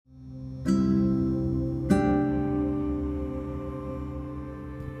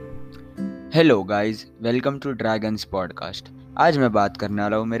Hello guys, welcome to dragons podcast. आज मैं बात करने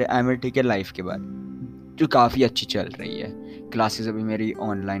वाला हूँ मेरे एमिटी के लाइफ के बारे में, जो काफ़ी अच्छी चल रही है। क्लासेस अभी मेरी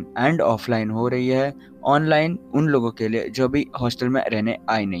ऑनलाइन एंड ऑफलाइन हो रही है। ऑनलाइन उन लोगों के लिए जो अभी हॉस्टल में रहने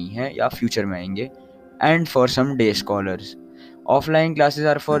आए नहीं हैं या फ्यूचर में आएंगे, and for some day scholars. Offline classes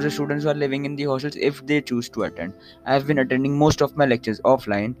are for the students who are living in the hostels if they choose to attend. I have been attending most of my lectures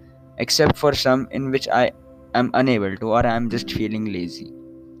offline, except for some in which I am unable to or I am just feeling lazy.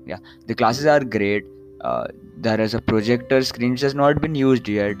 Yeah, the classes are great. There is a projector screen which has not been used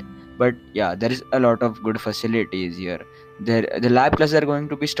yet, but yeah, there is a lot of good facilities here. The lab classes are going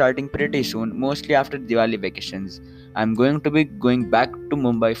to be starting pretty soon, mostly after Diwali vacations. I'm going to be going back to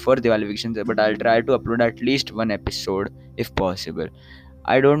Mumbai for Diwali vacations, but I'll try to upload at least one episode if possible.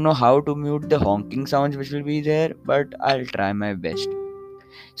 I don't know how to mute the honking sounds which will be there, but I'll try my best.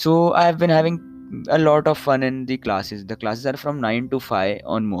 So I've been having a lot of fun in the classes. The classes are from 9 to 5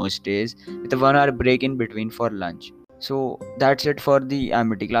 on most days, with a 1 hour break in between for lunch. So that's it for the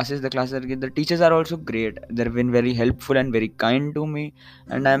Amity classes. The teachers are also great. They've been very helpful and very kind to me,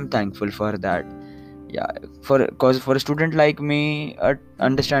 and I'm thankful for that. Yeah, for a student like me,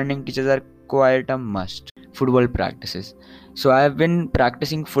 understanding teachers are quite a must. Football practices. So I have been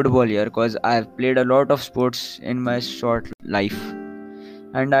practicing football here because I have played a lot of sports in my short life,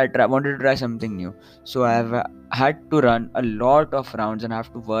 and wanted to try something new. So I have had to run a lot of rounds and have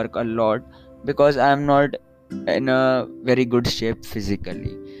to work a lot because I am not in a very good shape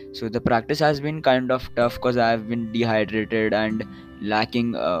physically. So the practice has been kind of tough because I have been dehydrated and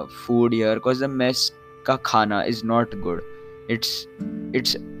lacking food here because the mess ka khana is not good. It's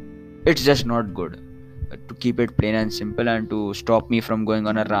it's it's just not good. To keep it plain and simple and to stop me from going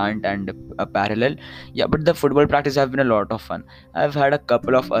on a rant and a parallel. Yeah, but the football practice have been a lot of fun. I've had a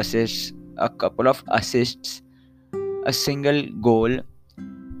couple of assists, a single goal,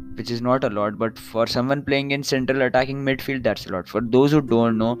 which is not a lot, but for someone playing in central attacking midfield, that's a lot. For those who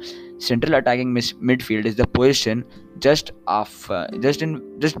don't know, central attacking midfield is the position just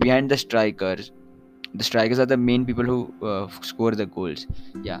behind the strikers. The strikers are the main people who score the goals.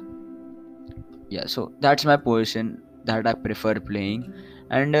 Yeah yeah so that's my position that I prefer playing.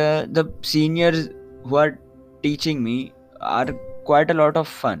 And the seniors who are teaching me are quite a lot of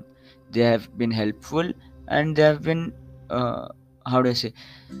fun. They have been helpful, and they have been uh, how do I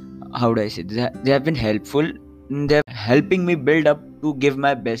say they have been helpful. They're helping me build up to give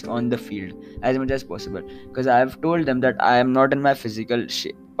my best on the field as much as possible, because I have told them that I am not in my physical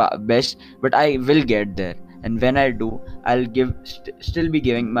best, but I will get there. And when I do, I'll still be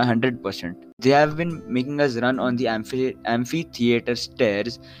giving my 100%. They have been making us run on the amphitheater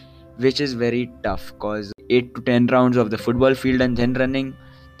stairs, which is very tough because 8 to 10 rounds of the football field and then running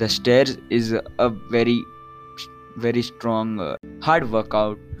the stairs is a very strong hard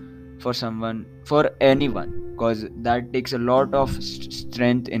workout for anyone, because that takes a lot of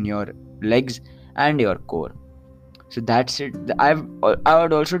strength in your legs and your core. So that's it. I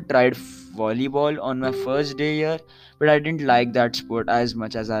had also tried volleyball on my first day here, but I didn't like that sport as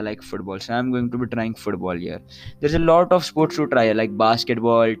much as I like football. So I'm going to be trying football here. There's a lot of sports to try, like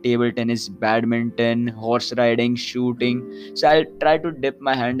basketball, table tennis, badminton, horse riding, shooting. So I'll try to dip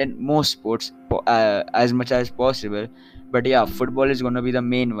my hand in most sports as much as possible. But yeah, football is gonna be the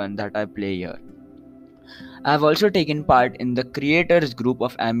main one that I play here. I have also taken part in the creators group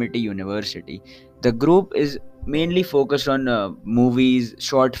of Amity University. The group is mainly focused on movies,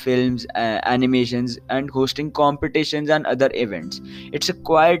 short films, animations, and hosting competitions and other events. It's a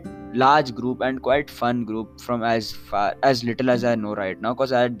quite large group and quite fun group from as little as I know right now,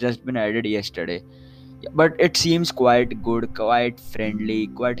 because I had just been added yesterday. Yeah, but it seems quite good, quite friendly,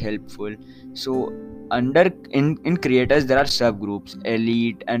 quite helpful. So under in creators there are subgroups,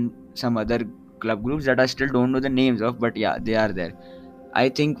 elite, and some other club groups that I still don't know the names of, but yeah, they are there. I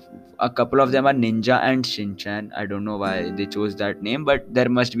think a couple of them are Ninja and Shinchan. I don't know why they chose that name, but there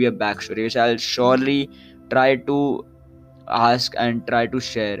must be a backstory which I'll surely try to ask and try to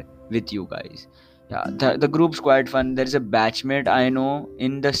share with you guys. Yeah, the group's quite fun. There's a batchmate I know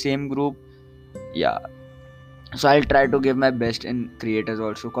in the same group. Yeah, so I'll try to give my best in creators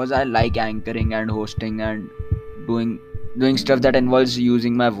also, because I like anchoring and hosting and doing stuff that involves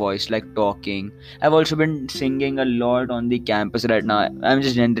using my voice, like talking. I've also been singing a lot on the campus right now. I'm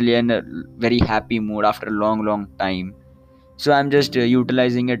just generally in a very happy mood after a long time, so I'm just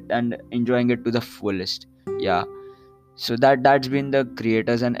utilizing it and enjoying it to the fullest. Yeah, so that's been the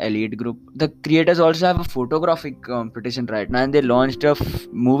creators and elite group. The creators also have a photographic competition right now, and they launched a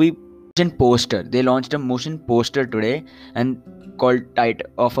movie motion poster. They launched a motion poster today, and called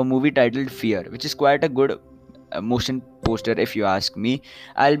of a movie titled Fear, which is quite a good motion poster if you ask me.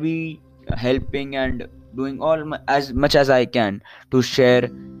 I'll be helping and doing as much as I can to share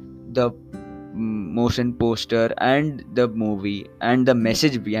the motion poster and the movie and the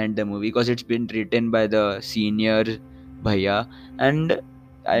message behind the movie, because it's been written by the senior bhaiya, and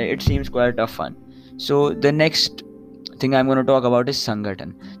it seems quite a fun. So the next thing I'm going to talk about is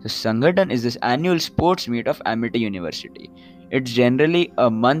Sanghatan. So Sanghatan is this annual sports meet of Amity University. It's generally a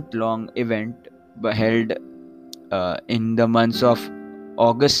month-long event held in the months of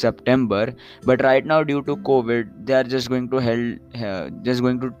August, September. But right now, due to COVID, they are just going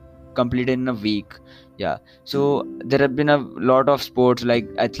to complete it in a week. Yeah. So there have been a lot of sports like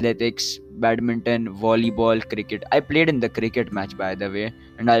athletics, badminton, volleyball, cricket. I played in the cricket match, by the way,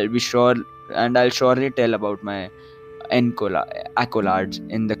 and I'll surely tell about my accolades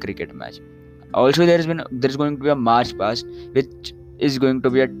in the cricket match. Also, there's going to be a march past, which is going to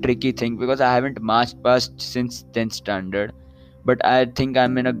be a tricky thing because I haven't marched past since 10th standard, but I think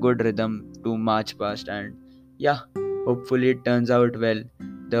I'm in a good rhythm to march past, and yeah, hopefully it turns out well.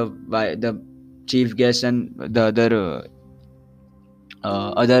 The chief guest and the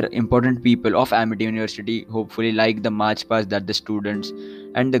other important people of Amity University hopefully like the march past that the students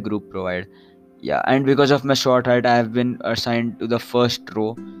and the group provide. Yeah, and because of my short height, I have been assigned to the first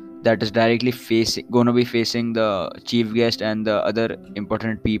row that is directly facing gonna be facing the chief guest and the other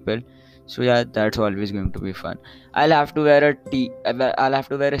important people. So yeah, that's always going to be fun. I'll have to wear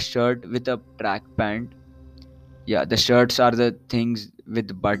a shirt with a track pant. Yeah, the shirts are the things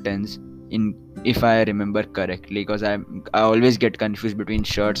with buttons, in if I remember correctly, because I always get confused between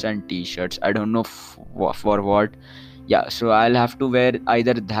shirts and t-shirts. I don't know for what. Yeah, so I'll have to wear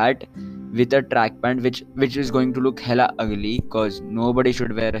either that with a track pant, which is going to look hella ugly because nobody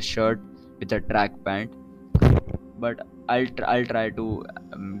should wear a shirt with a track pant. But I'll try to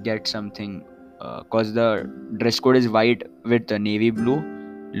get something, cause the dress code is white with the navy blue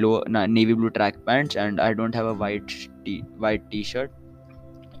navy blue track pants, and I don't have a white t-shirt.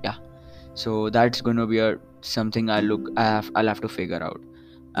 Yeah, so that's going to be a something I'll have to figure out.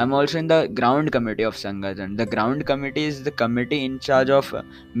 I'm also in the ground committee of Sangathan. The ground committee is the committee in charge of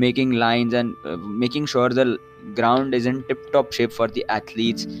making lines and making sure the ground is in tip top shape for the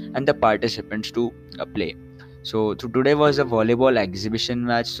athletes and the participants to play. So today was a volleyball exhibition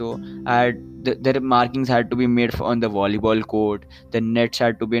match. So the markings had to be made on the volleyball court. The nets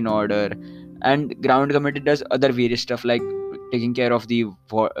had to be in order, and ground committee does other various stuff like taking care of the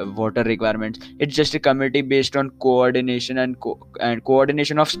water requirements. It's just a committee based on coordination and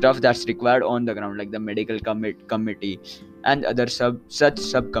coordination of stuff that's required on the ground, like the medical committee and other such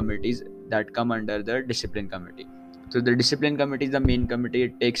subcommittees that come under the discipline committee. So the discipline committee is the main committee.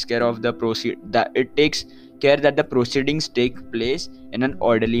 It takes care of the it takes care that the proceedings take place in an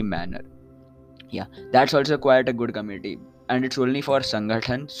orderly manner. Yeah, that's also quite a good committee, and it's only for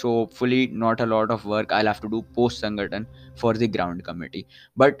Sangathan, so hopefully not a lot of work I'll have to do post Sangathan for the ground committee.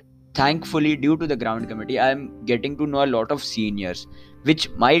 But thankfully, due to the ground committee, I'm getting to know a lot of seniors, which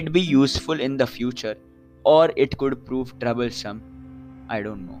might be useful in the future, or it could prove troublesome. I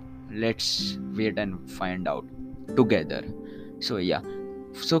don't know. Let's wait and find out together. So yeah,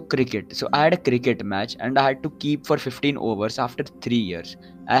 so cricket. So I had a cricket match and I had to keep for 15 overs after 3 years.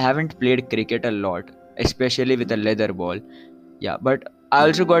 I haven't played cricket a lot, especially with a leather ball. Yeah, but I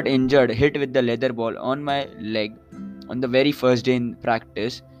also got injured, hit with the leather ball on my leg on the very first day in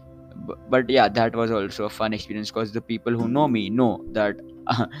practice. But yeah, that was also a fun experience because the people who know me know that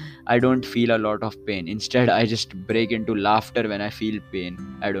I don't feel a lot of pain. Instead, I just break into laughter when I feel pain.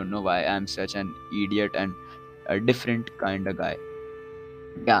 I don't know why I'm such an idiot and a different kind of guy.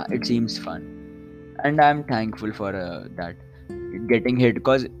 Yeah, it seems fun, and I'm thankful for that getting hit,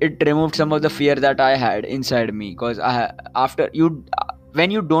 because it removed some of the fear that I had inside me. Because after you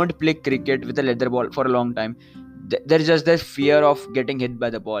when you don't play cricket with a leather ball for a long time, there's just this fear of getting hit by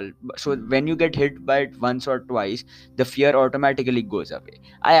the ball. So when you get hit by it once or twice, the fear automatically goes away.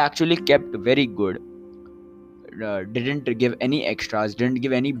 I actually kept very good, didn't give any extras, didn't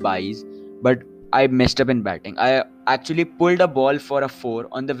give any buys, but I messed up in batting. I actually pulled a ball for a 4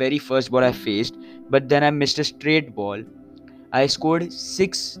 on the very first ball I faced, but then I missed a straight ball. I scored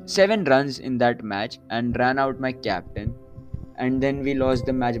 7 runs in that match and ran out my captain, and then we lost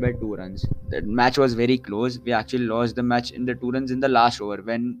the match by 2 runs. The match was very close. We actually lost the match in the 2 runs in the last over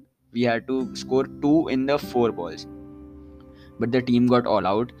when we had to score 2 in the 4 balls. But the team got all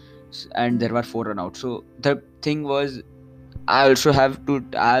out and there were 4 run out. So the thing was, I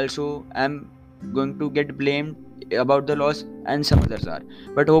also am going to get blamed about the loss, and some others are.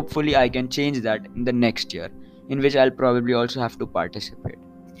 But hopefully I can change that in the next year, in which I'll probably also have to participate.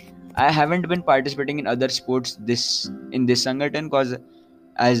 I haven't been participating in other sports this Sangathan, because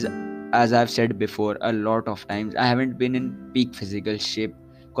as as I've said before a lot of times, I haven't been in peak physical shape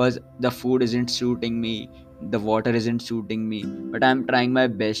because the food isn't suiting me, the water isn't suiting me. But I'm trying my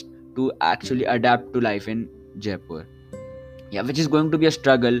best to actually adapt to life in Jaipur. Yeah, which is going to be a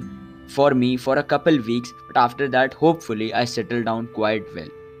struggle for me for a couple weeks, but after that, hopefully, I settle down quite well.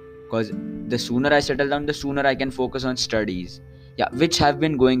 Because the sooner I settle down, the sooner I can focus on studies. Yeah, which have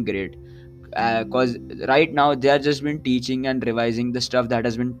been going great. Because right now they are just been teaching and revising the stuff that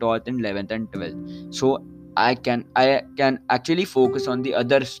has been taught in 11th and 12th. So I can actually focus on the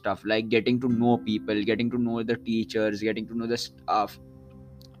other stuff, like getting to know people, getting to know the teachers, getting to know the staff.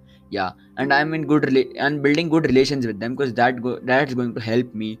 Yeah, and I'm in and building good relations with them, because that's going to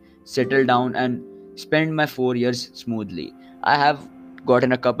help me settle down and spend my 4 years smoothly. I have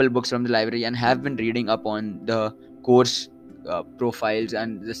gotten a couple books from the library and have been reading up on the course profiles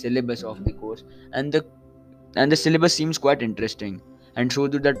and the syllabus of the course, and the syllabus seems quite interesting, and so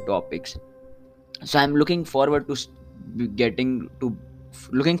do the topics. So I'm getting to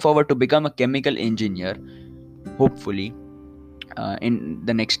looking forward to become a chemical engineer, hopefully, in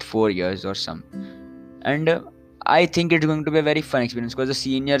the next 4 years or some. And I think it's going to be a very fun experience, because the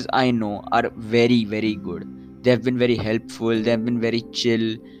seniors I know are very, very good. They have been very helpful, they have been very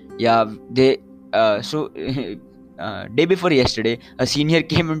chill. Yeah, they so day before yesterday, a senior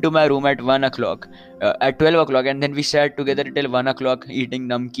came into my room at 1 o'clock, at 12 o'clock, and then we sat together till 1 o'clock eating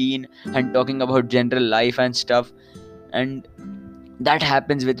namkeen and talking about general life and stuff. And that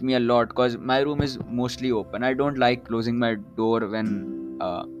happens with me a lot, because my room is mostly open. I don't like closing my door when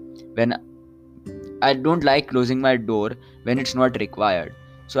I don't like closing my door when it's not required.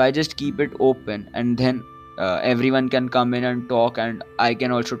 So I just keep it open, and then everyone can come in and talk, and I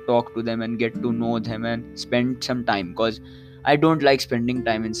can also talk to them and get to know them and spend some time, because I don't like spending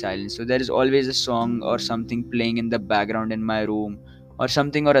time in silence. So there is always a song or something playing in the background in my room, or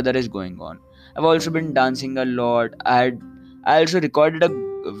something or other is going on. I've also been dancing a lot. I also recorded a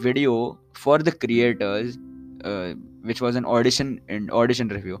video for the creators, which was an audition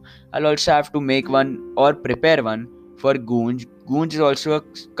review. I'll also have to make one or prepare one for Goonj. Goonj is also a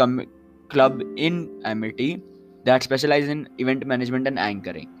club in Amity that specializes in event management and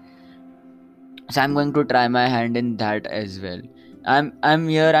anchoring. So I'm going to try my hand in that as well. I'm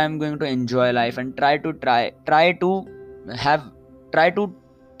here. I'm going to enjoy life and have try to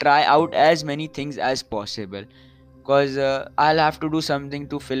try out as many things as possible, because I'll have to do something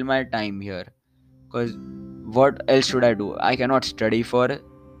to fill my time here. Because what else should I do? I cannot study for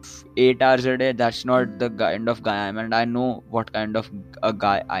 8 hours a day. That's not the kind of guy I am, and I know what kind of a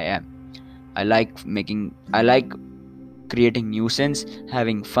guy I am. I like creating nuisance,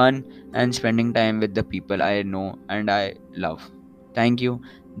 having fun, and spending time with the people I know and I love. Thank you.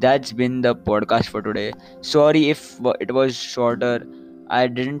 That's been the podcast for today. Sorry if it was shorter. I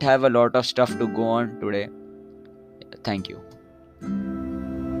didn't have a lot of stuff to go on today. Thank you.